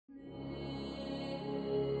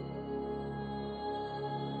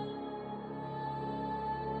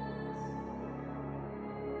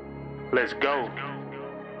Let's go.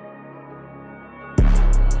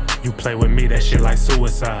 You play with me, that shit like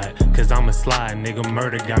suicide. Cause I'm a slide, nigga,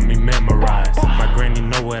 murder got me memorized. My granny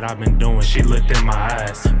know what I've been doing, she looked in my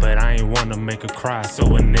eyes. But I ain't wanna make her cry, so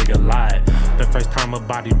a nigga lied. The first time a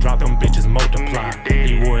body dropped, them bitches multiplied.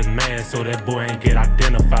 He wore his mask, so that boy ain't get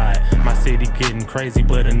identified. My city getting crazy,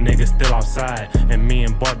 but a nigga still outside. And me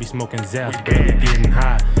and Barbie smoking zaps, barely getting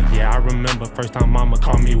high. Yeah, I remember first time mama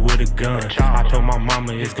called me with a gun. I told my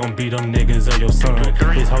mama it's gon' be them niggas or your son.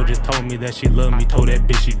 His hoe just told me that she love me, told that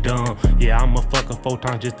bitch she dumb. Yeah, I'ma fuck her 4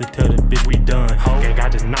 times just to tell the bitch we done. Gang, I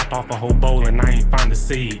just knocked off a whole bowl and I ain't find a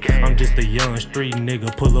seed. I'm just a young street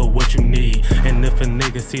nigga, pull up what you need. And if a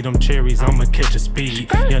nigga see them cherries, I'ma catch a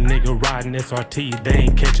speed. Young nigga riding SRT, they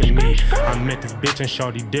ain't catching me. I met this bitch and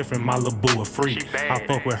shorty different, my lil' boo a freak. I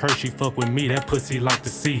fuck with her, she fuck with me, that pussy like to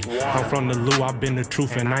see. I'm from the Lou, I been the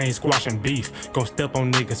truth and I ain't squashing beef. Gon' step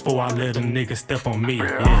on niggas before I let a nigga step on me,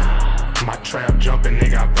 yeah. My trap jumping,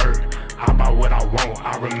 nigga, I vert. How about what I want?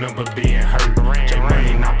 I remember being hurt.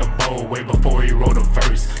 Jaymoney knocked the bowl way before he wrote a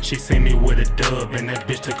verse. She seen me with a dub and that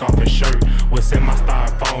bitch took off his shirt. What's in my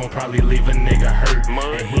styrofoam probably leave a nigga hurt.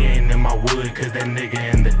 And he ain't in my wood cause that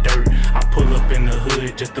nigga in the dirt. I pull up in the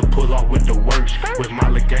hood just to pull off with the work. With my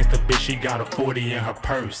lil' gangsta bitch, she got a 40 in her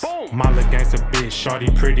purse. My lil' gangsta bitch,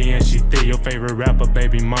 shorty pretty and she thick. Your favorite rapper,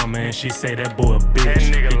 baby mama, and she say that boy a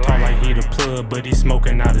bitch. He talk like he the plug, but he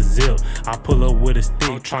smoking out a zip. I pull up with a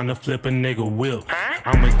stick, tryna flip a nigga whip.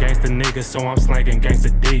 I'm a gangsta nigga, so I'm slanging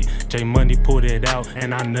gangsta D. Jaymoney pulled it out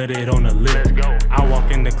and I nutted on the lip. I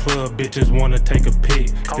walk in the club, bitches wanna take a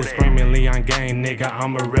pic. This screaming Leon gang, nigga,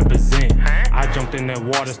 I'ma represent. I jumped in that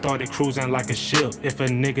water, started cruising like a ship. If a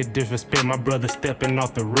nigga disrespect, my brother stepping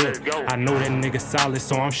off the rip. I know that nigga solid,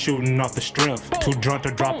 so I'm shooting off the strength. Too drunk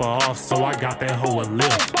to drop her off, so I got that hoe a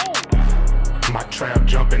lift. My trap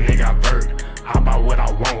jumping, nigga, I vert. How about what I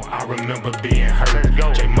want? I remember being hurt.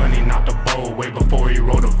 Jaymoney knocked the bowl way before he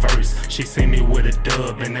wrote a verse. She seen me with a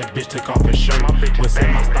dub and that bitch took off his shirt. What's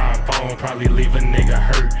in my styrofoam probably leave a nigga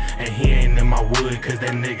hurt. And he ain't in my wood cause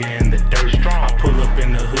that nigga in the dirt. I pull up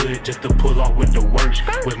in the hood just to pull off with the work.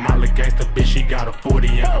 With my lil' gangsta bitch, she got a 40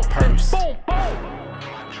 in her purse.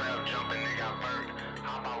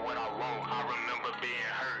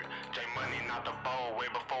 Jaymoney knocked the bowl way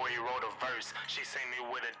before he wrote a verse. She seen me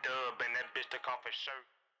with a dub and that bitch took off his shirt.